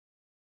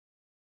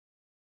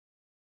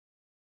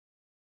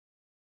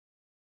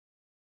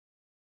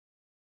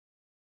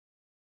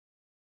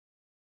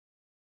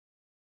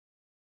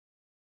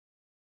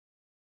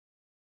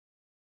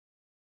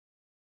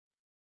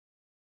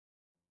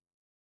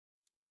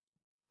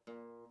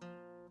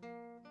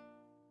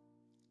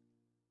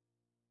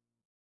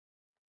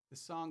This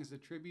song is a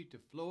tribute to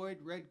Floyd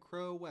Red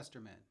Crow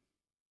Westerman,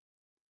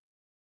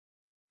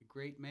 a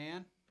great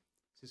man.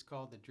 This is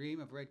called The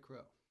Dream of Red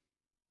Crow.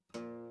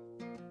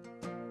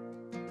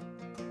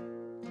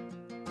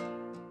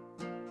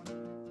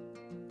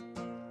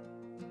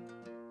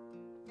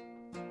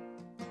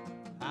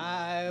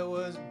 I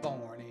was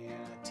born in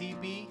a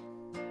teepee.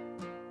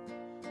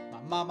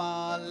 My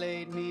mama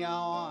laid me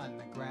on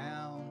the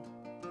ground.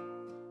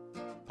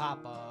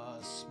 Papa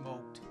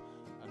smoked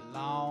a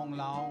long,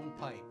 long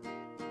pipe.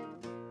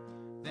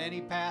 Then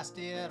he passed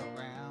it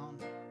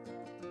around.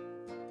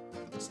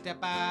 Step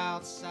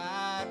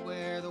outside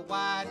where the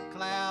white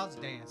clouds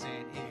dance,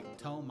 and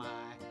Iktomi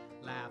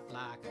laugh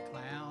like a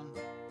clown.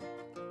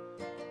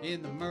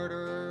 In the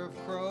murder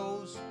of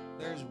crows,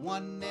 there's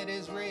one that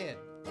is red,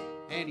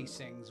 and he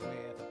sings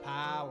with a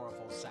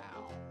powerful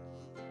sound.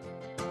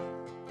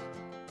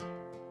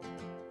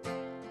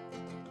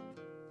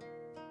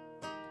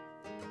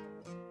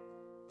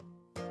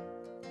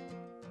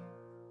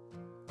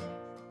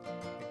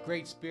 The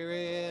Great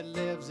Spirit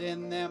lives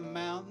in them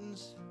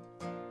mountains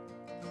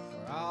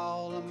where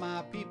all of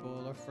my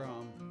people are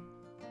from,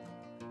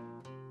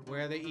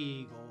 where the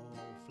eagle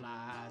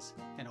flies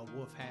and a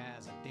wolf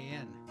has a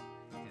den,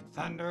 and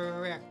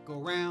thunder echo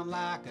round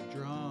like a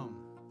drum.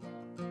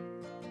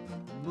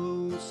 The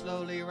moon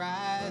slowly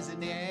rise in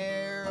the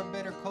air,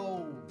 bitter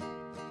cold.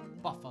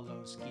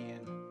 Buffalo skin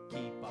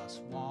keep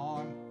us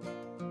warm.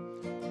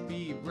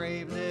 Be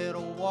brave,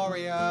 little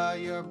warrior,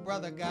 your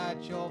brother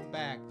got your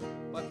back,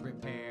 but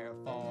prepare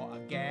for a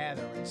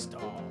gathering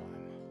storm.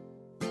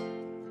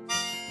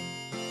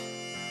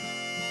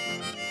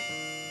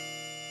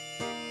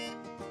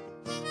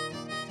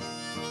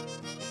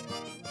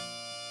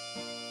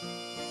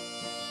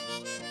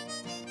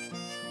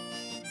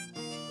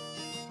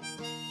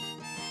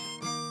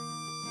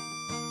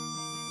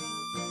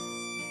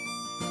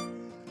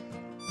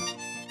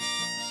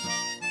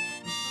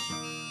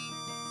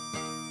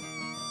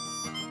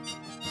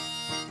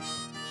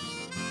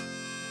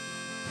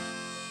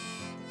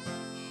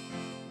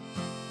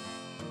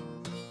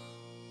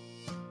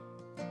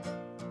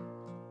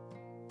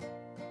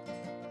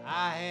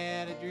 I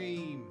had a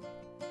dream.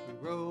 We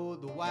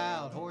rode the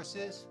wild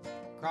horses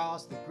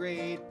across the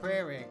great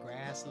prairie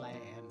grassland,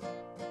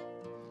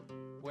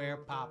 where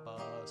Papa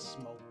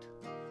smoked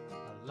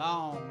a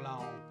long,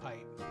 long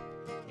pipe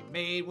he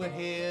made with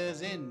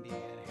his Indian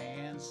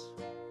hands.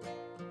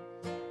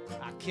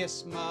 I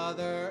kissed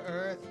Mother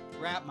Earth,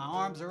 wrap my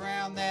arms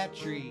around that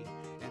tree,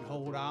 and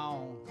hold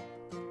on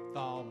with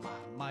all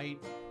my might.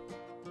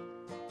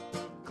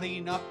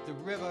 Clean up the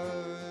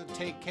river,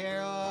 take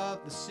care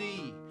of the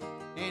sea.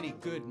 Any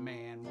good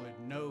man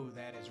would know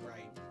that is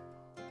right.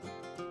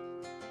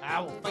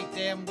 I will fight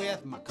them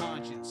with my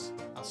conscience.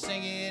 I'll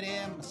sing it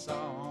in my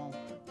song.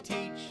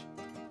 Teach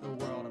the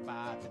world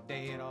about the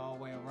day it all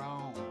went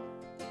wrong.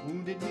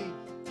 Wounded Knee.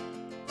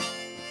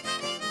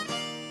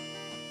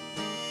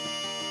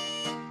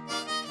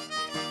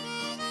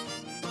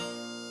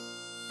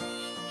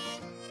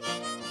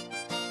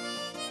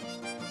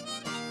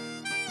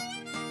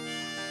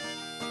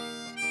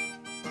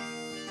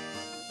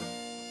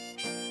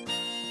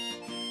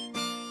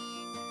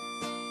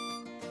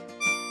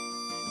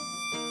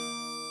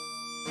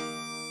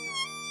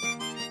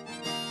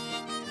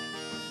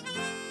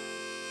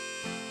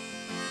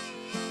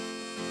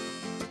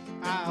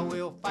 I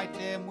will fight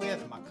them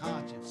with my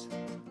conscience,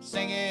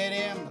 sing it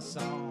in my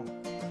song,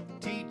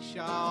 teach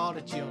all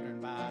the children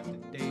about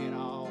the day it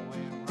all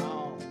went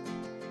wrong.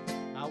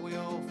 I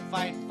will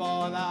fight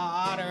for the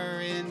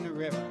otter in the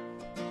river,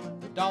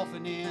 the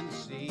dolphin in the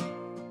sea,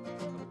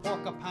 the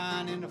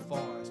porcupine in the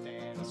forest,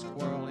 and the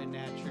squirrel in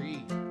that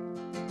tree.